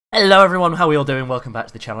Hello everyone, how are we all doing? Welcome back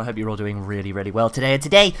to the channel. I hope you're all doing really well today. And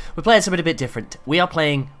today, we're playing something a bit different. We are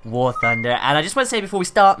playing War Thunder, and I just want to say before we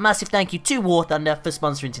start, massive thank you to War Thunder for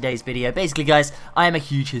sponsoring today's video. Basically guys, I am a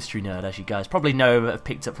huge history nerd, as you guys probably know, have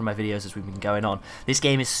picked up from my videos as we've been going on. This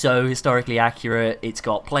game is so historically accurate. It's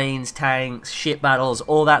got planes, tanks, ship battles,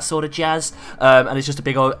 all that sort of jazz. And it's just a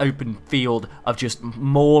big open field of just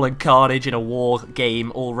maul and carnage in a war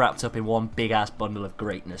game, all wrapped up in one big ass bundle of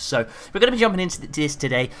greatness. So, we're going to be jumping into this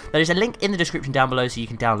today. There is a link in the description down below so you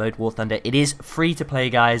can download War Thunder. It is free to play,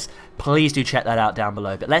 guys. Please do check that out down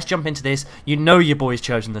below. But let's jump into this. You know your boy's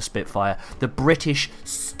chosen the Spitfire, the British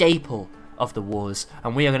staple of the wars.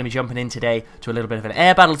 And we are going to be jumping in today to a little bit of an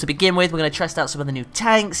air battle to begin with. We're going to test out some of the new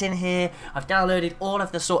tanks in here. I've downloaded all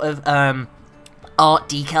of the sort of art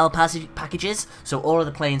decal packages, so all of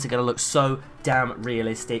the planes are going to look so damn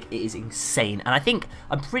realistic. It is insane, and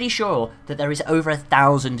I'm pretty sure that there is over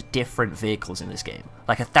 1,000 different vehicles in this game,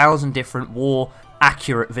 like 1,000 different war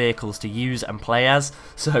accurate vehicles to use and play as.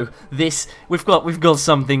 So we've got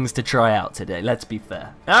some things to try out today, let's be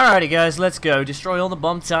fair. Alrighty guys, let's go. Destroy all the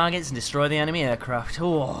bomb targets and destroy the enemy aircraft.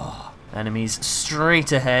 Oh, enemies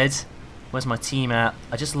straight ahead. Where's my team at?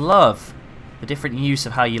 I just love the different use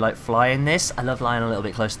of how you like fly in this. I love lying a little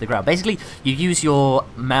bit close to the ground. Basically, you use your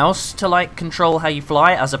mouse to like control how you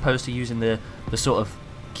fly, as opposed to using the sort of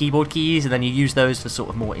keyboard keys, and then you use those for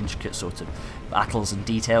sort of more intricate sort of battles and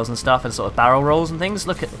details and stuff, and sort of barrel rolls and things.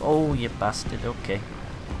 Look at, oh you bastard. Okay,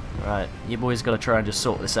 right, you boys got to try and just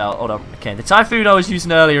sort this out. Hold on. Okay, the Typhoon I was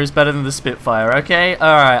using earlier is better than the Spitfire. Okay,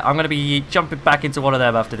 all right, I'm gonna be jumping back into one of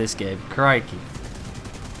them after this game. Crikey,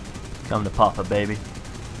 come to Papa, baby.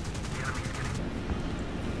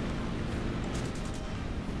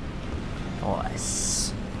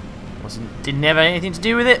 Nice. Didn't have anything to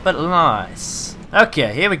do with it, but nice.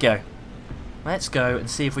 Okay, here we go. Let's go and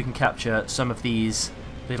see if we can capture some of these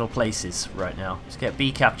little places right now. Let's get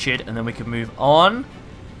B captured, and then we can move on.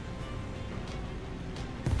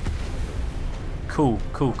 Cool.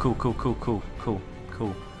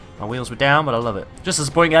 My wheels were down, but I love it. Just as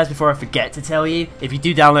a point, guys, before I forget to tell you, if you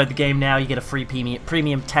do download the game now, you get a free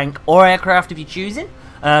premium tank or aircraft if you choose it.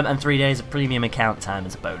 And 3 days of premium account time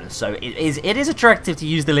as a bonus. So it is attractive to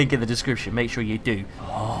use the link in the description. Make sure you do.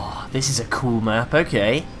 Oh, this is a cool map.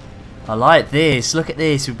 Okay, I like this. Look at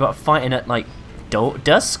this. We've got fighting at like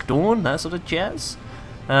dusk, dawn, that sort of jazz.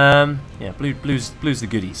 Yeah, blue's the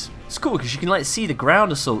goodies. It's cool because you can like see the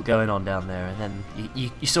ground assault going on down there, and then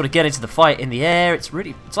you sort of get into the fight in the air. It's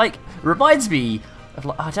like, it reminds me of,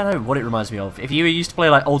 like, I don't know what it reminds me of. If you used to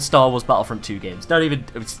play like old Star Wars Battlefront 2 games,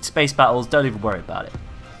 space battles, don't even worry about it.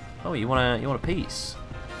 Oh, you want a piece?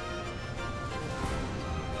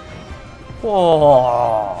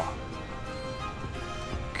 Whoa!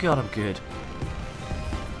 God, I'm good.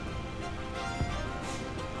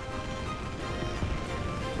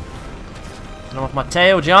 Get off my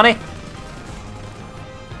tail, Johnny!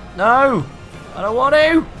 No! I don't want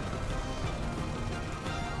to!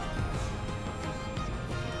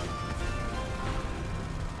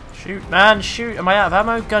 Shoot, man, shoot! Am I out of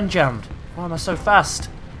ammo? Gun jammed. Why am I so fast?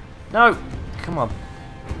 No! Come on.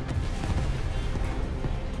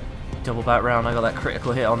 Double back round, I got that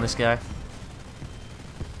critical hit on this guy.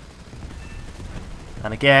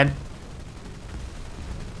 And again.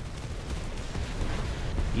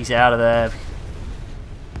 He's out of there.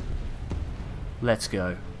 Let's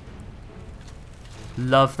go.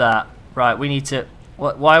 Love that. Right, we need to...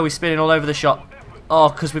 Why are we spinning all over the shop? Oh,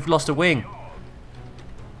 because we've lost a wing.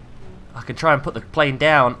 I can try and put the plane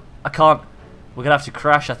down. I can't. We're going to have to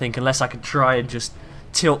crash, I think, unless I can try and just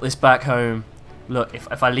tilt this back home. Look,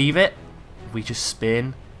 if I leave it, we just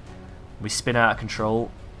spin. We spin out of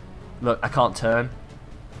control. Look, I can't turn.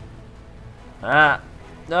 Ah,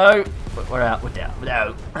 no. We're out, we're down.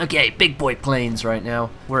 No. Okay, big boy planes right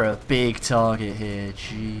now. We're a big target here.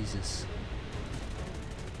 Jesus.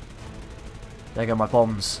 There go my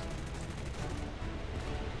bombs.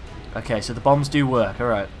 Okay, so the bombs do work.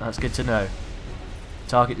 Alright, that's good to know.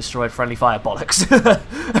 Target destroyed, friendly fire, bollocks.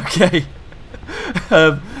 Okay.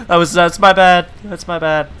 That's my bad. That's my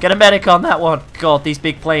bad. Get a medic on that one. God, these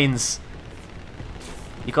big planes.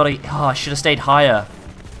 You gotta... Oh, I should have stayed higher.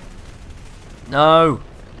 No.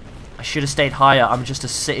 I should have stayed higher. I'm just a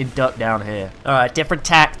sitting duck down here. Alright, different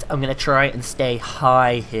tact. I'm gonna try and stay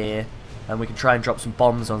high here. And we can try and drop some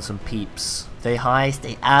bombs on some peeps. Stay high,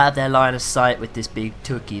 stay out of their line of sight with this big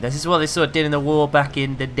tookie. This is what they sort of did in the war back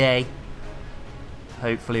in the day.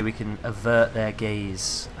 Hopefully we can avert their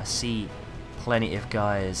gaze. I see plenty of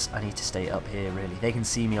guys. I need to stay up here, really. They can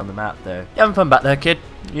see me on the map, though. You having fun back there, kid?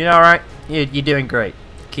 You alright? You're doing great.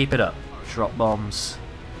 Keep it up. Drop bombs.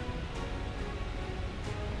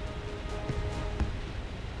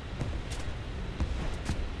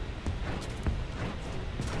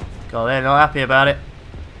 God, they're not happy about it.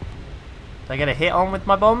 Did I get a hit on with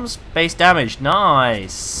my bombs? Base damage.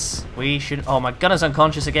 Nice. We should... Oh, my gunner's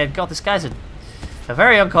unconscious again. God, this guy's a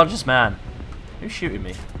very unconscious man. Who's shooting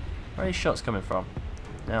me? Where are these shots coming from?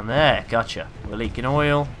 Down there. Gotcha. We're leaking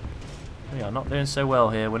oil. We are not doing so well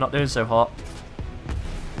here. We're not doing so hot.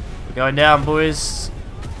 We're going down, boys.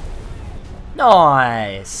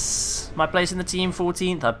 Nice. My place in the team,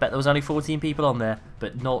 14th. I bet there was only 14 people on there,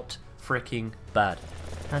 but not freaking bad.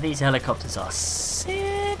 Now these helicopters are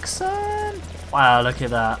sick, son. Wow, look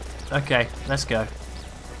at that. Okay, let's go.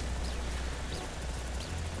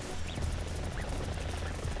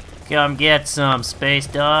 Come get some, space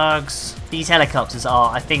dogs. These helicopters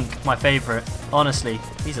are, I think, my favourite. Honestly,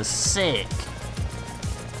 these are sick.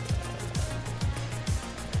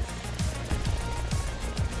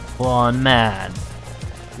 One man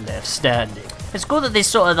left standing. It's cool that there's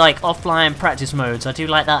sort of like offline practice modes. I do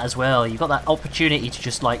like that as well. You've got that opportunity to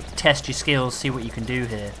just like test your skills, see what you can do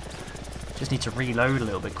here. Just need to reload a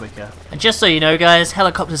little bit quicker. And just so you know, guys,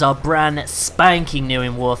 helicopters are brand spanking new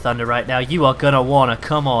in War Thunder right now. You are gonna wanna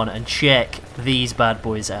come on and check these bad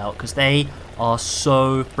boys out because they are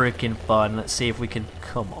so freaking fun. Let's see if we can...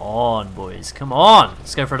 Come on, boys. Come on.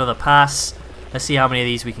 Let's go for another pass. Let's see how many of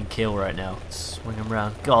these we can kill right now. Swing them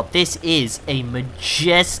around. God, this is a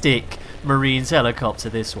majestic Marines helicopter,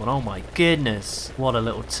 this one. Oh my goodness. What a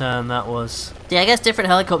little turn that was. Yeah, I guess different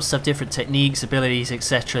helicopters have different techniques, abilities,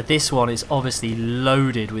 etc. This one is obviously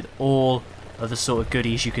loaded with all of the sort of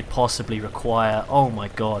goodies you could possibly require. Oh my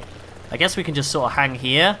god. I guess we can just sort of hang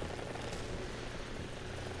here.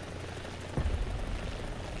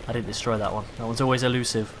 I didn't destroy that one. That one's always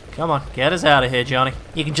elusive. Come on, get us out of here, Johnny.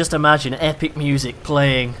 You can just imagine epic music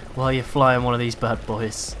playing while you're flying one of these bad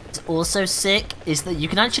boys. What's also sick is that you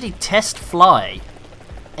can actually test fly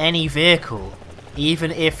any vehicle,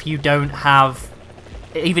 even if you don't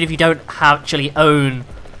actually own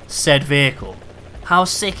said vehicle. How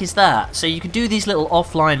sick is that? So you can do these little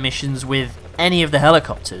offline missions with any of the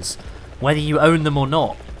helicopters, whether you own them or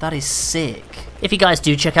not. That is sick. If you guys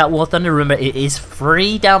do check out War Thunder, remember it is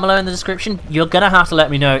free down below in the description. You're going to have to let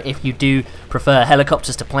me know if you do prefer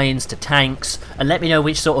helicopters to planes to tanks, and let me know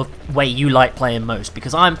which sort of way you like playing most,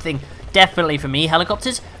 because I'm thinking definitely for me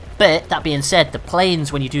helicopters, but that being said, the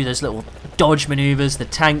planes when you do those little dodge maneuvers, the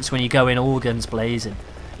tanks when you go in all guns blazing,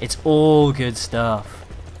 it's all good stuff.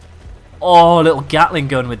 Oh, little Gatling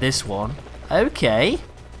gun with this one. Okay.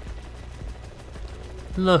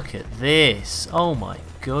 Look at this. Oh my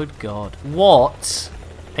good god. What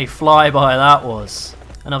a flyby that was.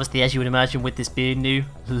 And obviously, as you would imagine, with this being new,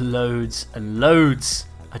 loads and loads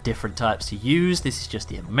of different types to use. This is just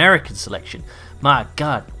the American selection. My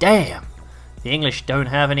god damn. The English don't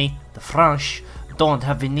have any. The French don't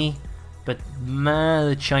have any. But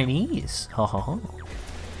the Chinese. Ha ha ha.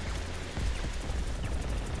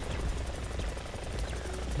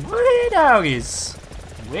 Wee doggies.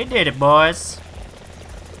 We did it, boys.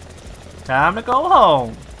 Time to go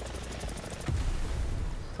home.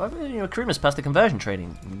 Your crew must pass the conversion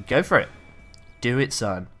training. Go for it. Do it,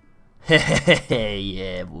 son.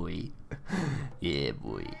 Yeah, boy. Yeah,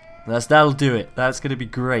 boy. That'll do it. That's gonna be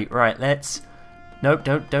great. Right, let's. Nope,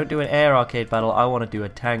 don't do an air arcade battle. I want to do a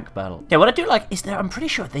tank battle. Yeah, what I do like is that I'm pretty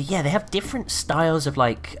sure they have different styles of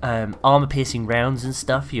like armor-piercing rounds and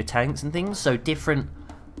stuff for your tanks and things. So different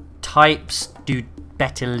types do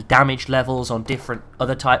better damage levels on different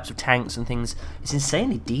other types of tanks and things. It's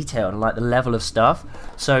insanely detailed and like the level of stuff.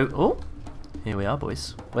 So, oh, here we are,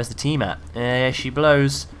 boys. Where's the team at? She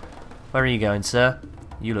blows. Where are you going, sir?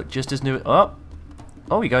 You look just as new. Oh,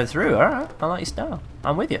 you're going through. All right, I like your style.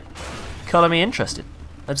 I'm with you. Colour me interested.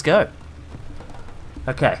 Let's go.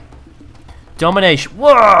 Okay. Domination.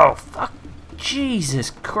 Whoa! Fuck. Jesus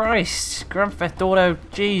Christ. Grand Theft Auto.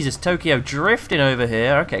 Jesus. Tokyo drifting over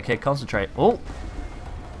here. Okay, concentrate. Oh.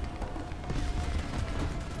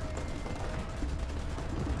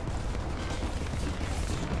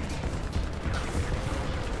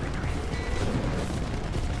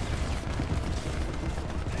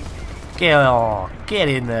 Get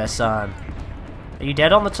in there, son. Are you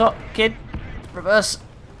dead on the top, kid? Reverse.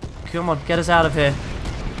 Come on, get us out of here.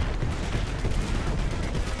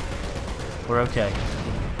 We're okay.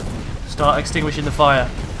 Start extinguishing the fire.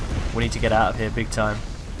 We need to get out of here big time.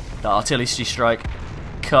 The artillery strike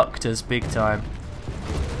cucked us big time.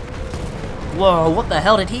 Whoa, what the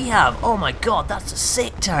hell did he have? Oh my god, that's a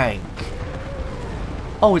sick tank.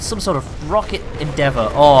 Oh, it's some sort of rocket endeavor.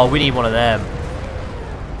 Oh, we need one of them.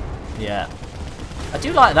 Yeah. I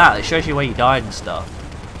do like that. It shows you where you died and stuff.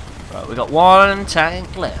 Right, we got one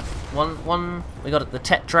tank left. We got the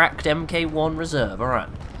Tetract MK1 reserve. Alright.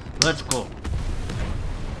 Let's go.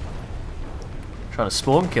 Trying to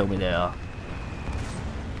spawn kill me there.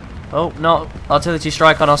 Oh, no. Artillery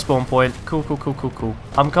strike on our spawn point. Cool, cool, cool, cool, cool.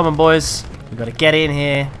 I'm coming, boys. We've got to get in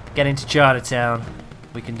here. Get into Chinatown.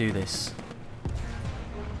 We can do this.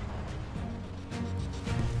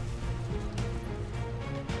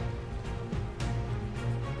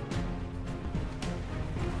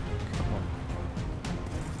 Come on.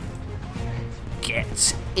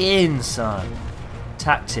 Get in, son.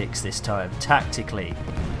 Tactics this time. Tactically.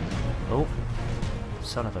 Oh.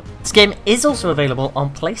 Son of a... This game is also available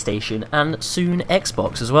on PlayStation and soon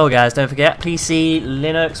Xbox as well, guys. Don't forget, PC,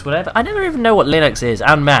 Linux, whatever. I never even know what Linux is,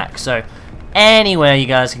 and Mac. So, anywhere you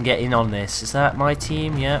guys can get in on this. Is that my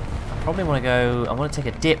team? Yeah. I probably want to go... I want to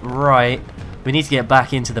take a dip right. We need to get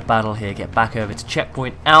back into the battle here. Get back over to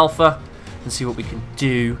Checkpoint Alpha and see what we can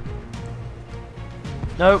do.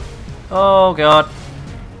 Nope. Oh, God.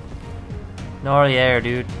 Gnarly air,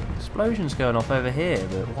 dude. Explosions going off over here,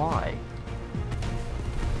 but why?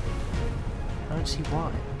 I don't see why.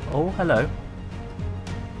 Oh, hello.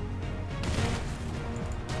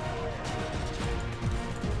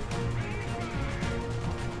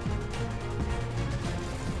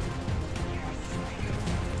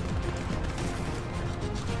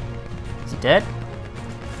 Is he dead?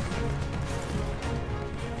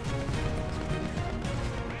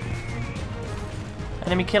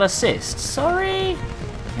 Enemy kill assist. Sorry.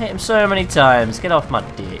 Hit him so many times. Get off my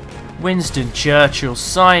dick. Winston Churchill,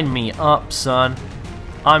 sign me up, son.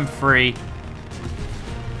 I'm free.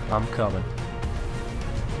 I'm coming.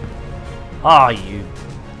 Are you?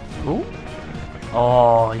 Ooh.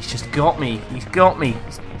 Oh, he's just got me. He's got me.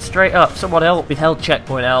 Straight up. Someone else. We've held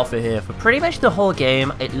Checkpoint Alpha here for pretty much the whole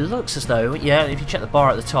game. It looks as though, yeah, if you check the bar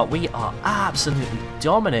at the top, we are absolutely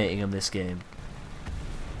dominating them this game.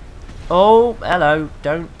 Oh, hello.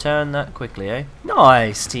 Don't turn that quickly, eh?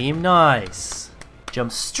 Nice, team. Nice. Jump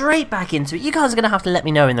straight back into it. You guys are going to have to let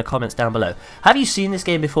me know in the comments down below. Have you seen this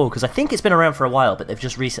game before? Because I think it's been around for a while, but they've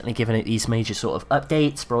just recently given it these major sort of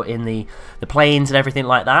updates, brought in the planes and everything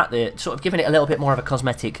like that. They're sort of giving it a little bit more of a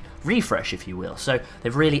cosmetic refresh, if you will. So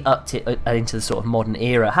they've really upped it into the sort of modern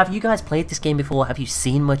era. Have you guys played this game before? Have you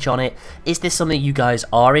seen much on it? Is this something you guys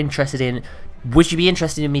are interested in? Would you be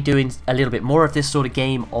interested in me doing a little bit more of this sort of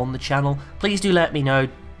game on the channel? Please do let me know.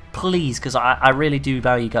 Please, because I really do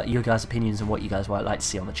value your guys' opinions and what you guys might like to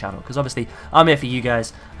see on the channel. Because obviously, I'm here for you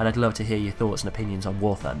guys, and I'd love to hear your thoughts and opinions on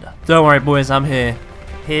War Thunder. Don't worry, boys, I'm here.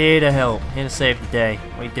 Here to help. Here to save the day.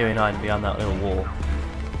 What are you doing hiding behind that little wall?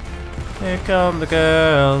 Here come the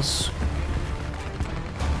girls.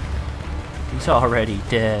 He's already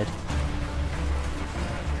dead.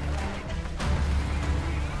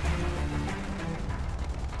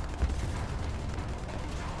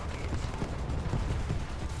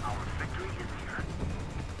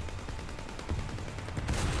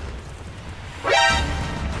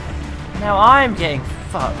 Now I'm getting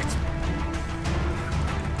fucked.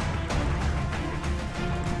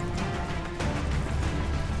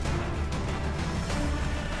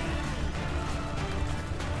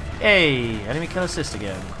 Hey, enemy kill assist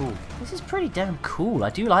again. Cool. This is pretty damn cool.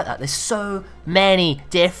 I do like that. There's so many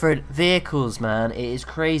different vehicles, man. It is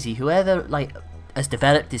crazy. Whoever has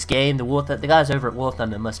developed this game, the guys over at War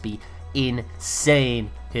Thunder must be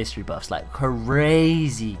insane history buffs. Like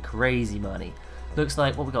crazy, crazy money. Looks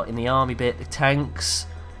like what we got in the army bit, the tanks,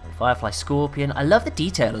 Firefly Scorpion. I love the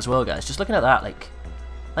detail as well, guys. Just looking at that, like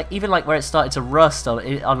even where it started to rust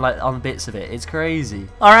on bits of it. It's crazy.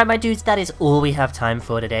 Alright, my dudes, that is all we have time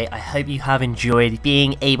for today. I hope you have enjoyed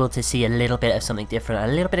being able to see a little bit of something different,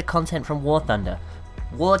 a little bit of content from War Thunder.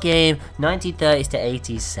 War game, 1930s to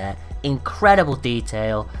 80s set. Incredible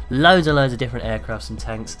detail, loads and loads of different aircrafts and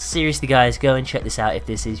tanks. Seriously guys, go and check this out if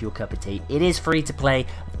this is your cup of tea. It is free to play,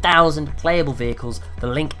 1,000 playable vehicles. The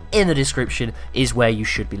link in the description is where you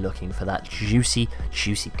should be looking for that juicy,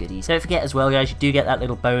 juicy goodies. Don't forget as well guys, you do get that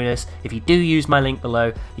little bonus. If you do use my link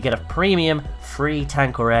below, you get a premium free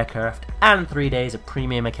tank or aircraft and 3 days of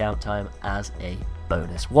premium account time as a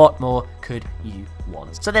bonus. What more could you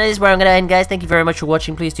want? So that is where I'm going to end, guys. Thank you very much for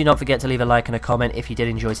watching. Please do not forget to leave a like and a comment if you did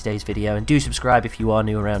enjoy today's video, and do subscribe if you are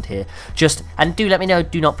new around here. And do let me know,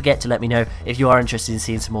 do not forget to let me know if you are interested in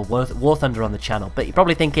seeing some more War Thunder on the channel. But you're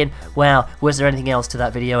probably thinking, well, was there anything else to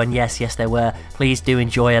that video? And yes, there were. Please do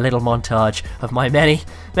enjoy a little montage of my many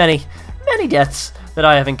deaths that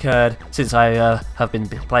I have incurred since I have been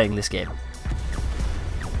playing this game.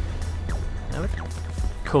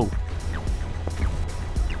 Cool.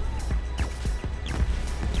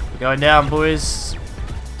 Going down, boys.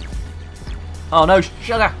 Oh no,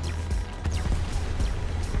 sugar!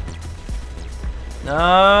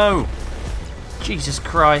 No! Jesus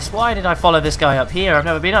Christ, why did I follow this guy up here? I've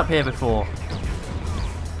never been up here before.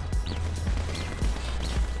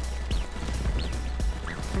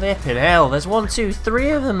 Flipping hell, there's 1, 2, 3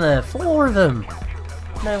 of them there. 4 of them.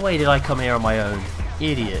 No way did I come here on my own.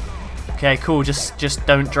 Idiot. Okay, cool, just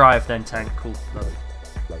don't drive then, tank. Cool, love it.